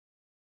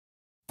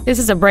This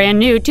is a brand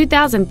new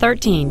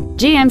 2013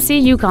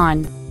 GMC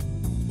Yukon.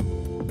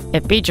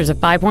 It features a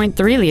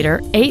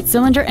 5.3-liter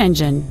 8-cylinder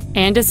engine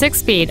and a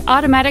 6-speed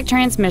automatic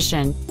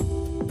transmission.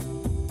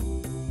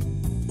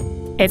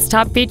 Its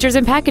top features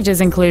and packages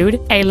include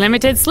a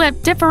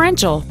limited-slip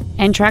differential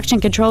and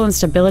traction control and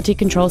stability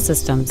control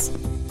systems.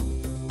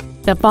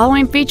 The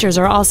following features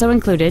are also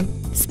included: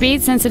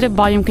 speed-sensitive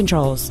volume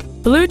controls,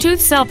 Bluetooth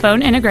cell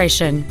phone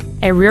integration,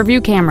 a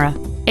rear-view camera,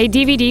 a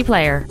DVD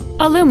player,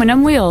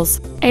 aluminum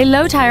wheels, a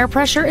low-tire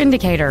pressure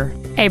indicator,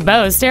 a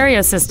Bose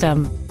stereo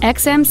system,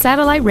 XM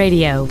satellite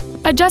radio,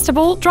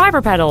 adjustable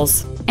driver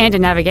pedals, and a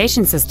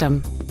navigation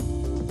system.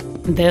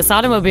 This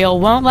automobile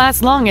won't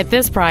last long at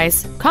this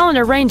price. Call and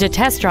arrange a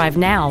test drive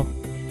now.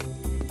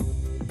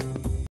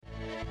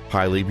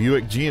 Hiley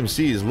Buick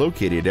GMC is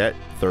located at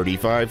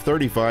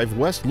 3535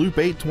 West Loop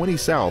 820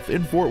 South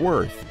in Fort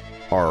Worth.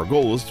 Our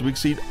goal is to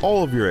exceed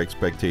all of your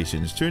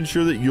expectations to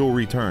ensure that you'll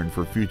return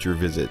for future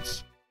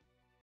visits.